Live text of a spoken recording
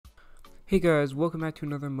Hey guys, welcome back to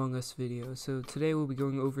another Among Us video. So today we'll be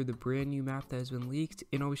going over the brand new map that has been leaked,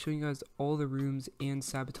 and I'll be showing you guys all the rooms and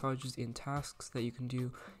sabotages and tasks that you can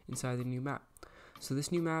do inside the new map. So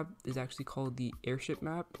this new map is actually called the AIRSHIP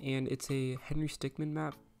map, and it's a Henry Stickmin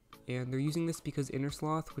map, and they're using this because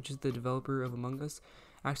Innersloth, which is the developer of Among Us,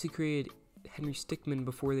 actually created Henry Stickmin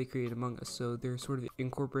before they created Among Us, so they're sort of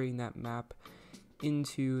incorporating that map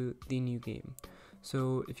into the new game.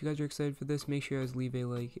 So if you guys are excited for this, make sure you guys leave a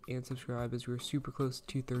like and subscribe, as we're super close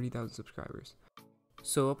to 30,000 subscribers.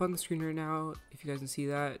 So up on the screen right now, if you guys can see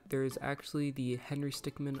that, there is actually the Henry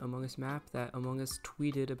Stickmin Among Us map that Among Us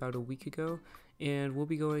tweeted about a week ago, and we'll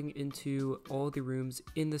be going into all the rooms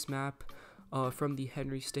in this map from the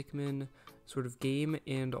Henry Stickmin sort of game,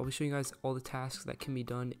 and I'll be showing you guys all the tasks that can be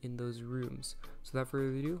done in those rooms. So without further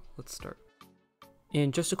ado, let's start.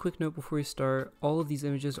 And just a quick note before we start, all of these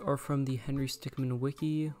images are from the Henry Stickmin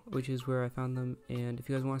wiki, which is where I found them, and if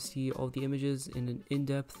you guys want to see all the images and an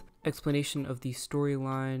in-depth explanation of the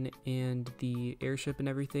storyline and the airship and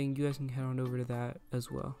everything, you guys can head on over to that as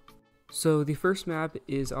well. So the first map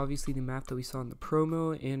is obviously the map that we saw in the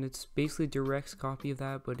promo, and it's basically a direct copy of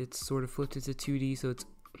that, but it's sort of flipped into 2D, so it's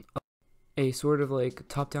a sort of like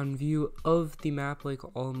top-down view of the map like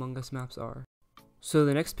all Among Us maps are. So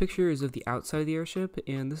the next picture is of the outside of the airship,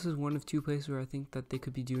 and this is one of two places where I think that they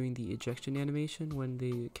could be doing the ejection animation when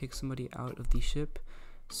they kick somebody out of the ship.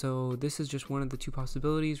 So this is just one of the two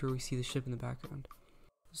possibilities where we see the ship in the background.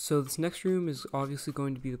 So this next room is obviously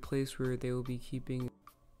going to be the place where they will be keeping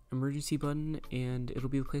emergency button, and it'll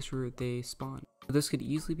be the place where they spawn. This could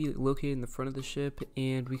easily be located in the front of the ship,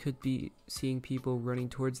 and we could be seeing people running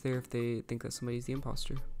towards there if they think that somebody's the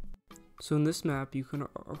imposter. So in this map, you can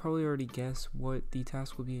probably already guess what the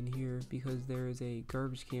task will be in here, because there is a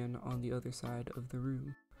garbage can on the other side of the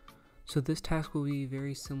room. So this task will be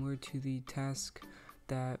very similar to the task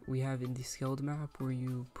that we have in the scaled map, where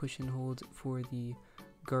you push and hold for the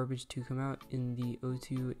garbage to come out in the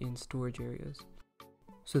O2 and storage areas.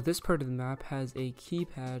 So this part of the map has a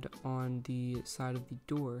keypad on the side of the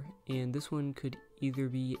door, and this one could either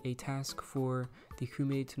be a task for the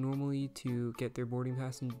crewmate to normally to get their boarding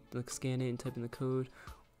pass and like scan it and type in the code,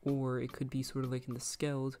 or it could be sort of like in the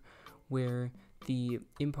scaled where the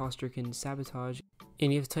imposter can sabotage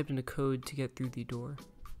and you have to type in a code to get through the door.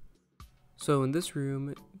 So in this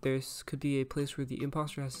room, this could be a place where the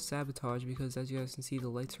imposter has to sabotage, because as you guys can see, the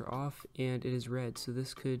lights are off and it is red, so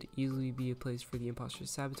this could easily be a place for the imposter to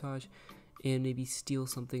sabotage and maybe steal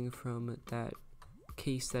something from that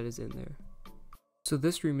case that is in there. So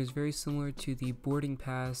this room is very similar to the boarding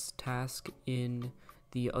pass task in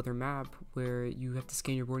the other map, where you have to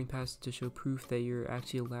scan your boarding pass to show proof that you're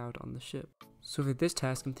actually allowed on the ship. So for this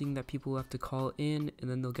task, I'm thinking that people will have to call in, and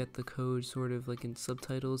then they'll get the code sort of like in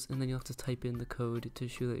subtitles, and then you'll have to type in the code to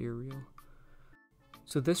show that you're real.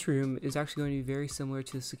 So this room is actually going to be very similar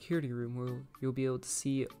to the security room, where you'll be able to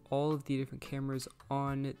see all of the different cameras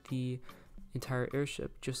on the entire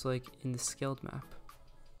airship, just like in the scaled map.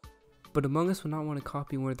 But Among Us will not want to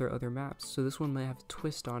copy one of their other maps, so this one might have a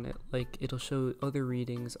twist on it, like it'll show other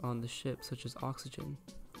readings on the ship, such as oxygen,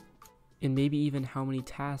 and maybe even how many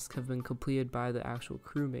tasks have been completed by the actual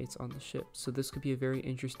crewmates on the ship. So this could be a very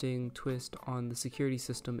interesting twist on the security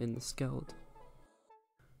system in the scaled.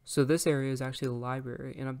 So this area is actually a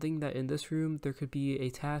library, and I'm thinking that in this room there could be a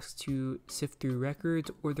task to sift through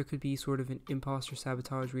records, or there could be sort of an imposter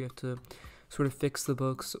sabotage where you have to sort of fix the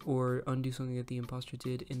books or undo something that the imposter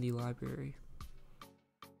did in the library.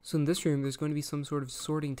 So in this room, there's going to be some sort of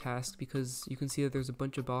sorting task, because you can see that there's a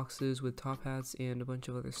bunch of boxes with top hats and a bunch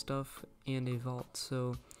of other stuff and a vault.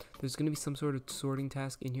 So there's going to be some sort of sorting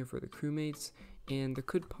task in here for the crewmates, and there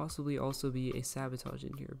could possibly also be a sabotage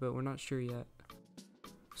in here, but we're not sure yet.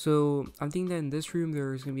 So I'm thinking that in this room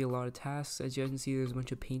there's going to be a lot of tasks. As you guys can see, there's a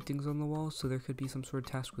bunch of paintings on the wall, so there could be some sort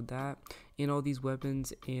of task with that. And all these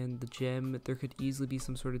weapons and the gem, there could easily be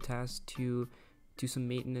some sort of task to do some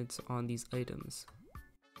maintenance on these items.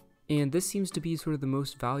 And this seems to be sort of the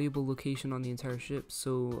most valuable location on the entire ship,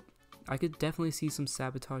 so I could definitely see some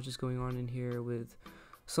sabotages going on in here, with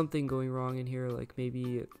something going wrong in here, like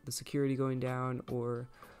maybe the security going down, or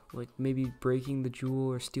like maybe breaking the jewel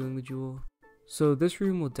or stealing the jewel. So this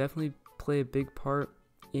room will definitely play a big part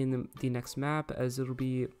in the next map, as it'll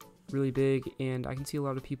be really big, and I can see a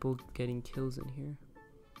lot of people getting kills in here.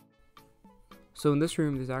 So in this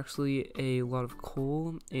room there's actually a lot of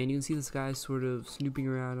coal, and you can see this guy sort of snooping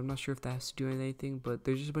around. I'm not sure if that has to do with anything, but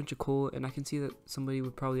there's just a bunch of coal, and I can see that somebody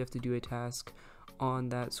would probably have to do a task on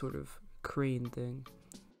that sort of crane thing.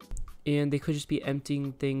 And they could just be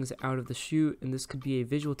emptying things out of the chute, and this could be a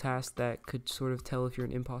visual task that could sort of tell if you're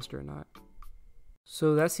an imposter or not.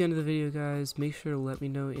 So that's the end of the video, guys. Make sure to let me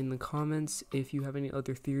know in the comments if you have any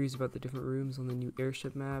other theories about the different rooms on the new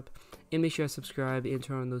airship map, and make sure to subscribe and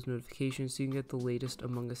turn on those notifications so you can get the latest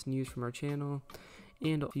Among Us news from our channel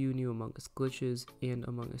and a few new Among Us glitches and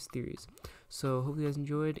Among Us theories. So hope you guys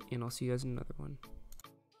enjoyed, and I'll see you guys in another one.